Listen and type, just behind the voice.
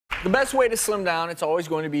The best way to slim down, it's always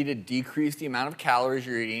going to be to decrease the amount of calories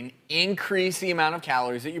you're eating, increase the amount of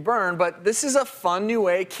calories that you burn, but this is a fun new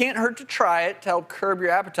way. Can't hurt to try it to help curb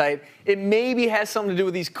your appetite. It maybe has something to do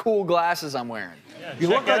with these cool glasses I'm wearing. Yeah, you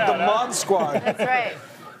look like the Mod Squad. That's right.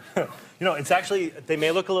 You know, it's actually, they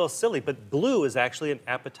may look a little silly, but blue is actually an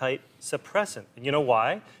appetite suppressant. And you know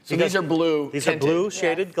why? So these are blue. These are blue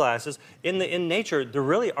shaded glasses. In nature, there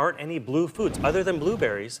really aren't any blue foods other than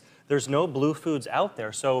blueberries. There's no blue foods out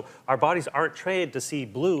there. So our bodies aren't trained to see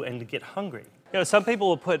blue and to get hungry. You know, some people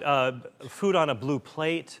will put food on a blue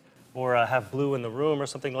plate or have blue in the room or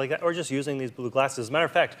something like that, or just using these blue glasses. As a matter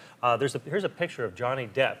of fact, here's a picture of Johnny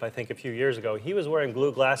Depp, I think a few years ago. He was wearing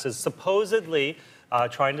blue glasses, supposedly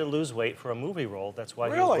trying to lose weight for a movie role. That's why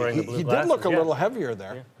he was wearing the blue glasses. He did look a little heavier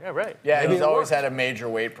there. Yeah, right. Yeah, he's always had a major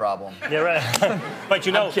weight problem. Yeah, right. But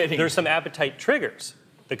you know, there's some appetite triggers.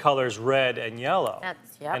 The colors red and yellow.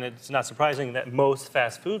 And it's not surprising that most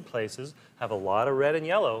fast food places have a lot of red and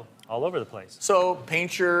yellow all over the place. So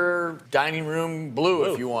paint your dining room blue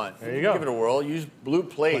if you want. There you go. Give it a whirl. Use blue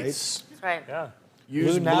plates. That's right. Yeah.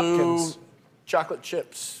 Use blue napkins. chocolate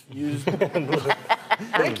chips. Use.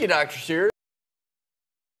 Thank you, Dr. Sears.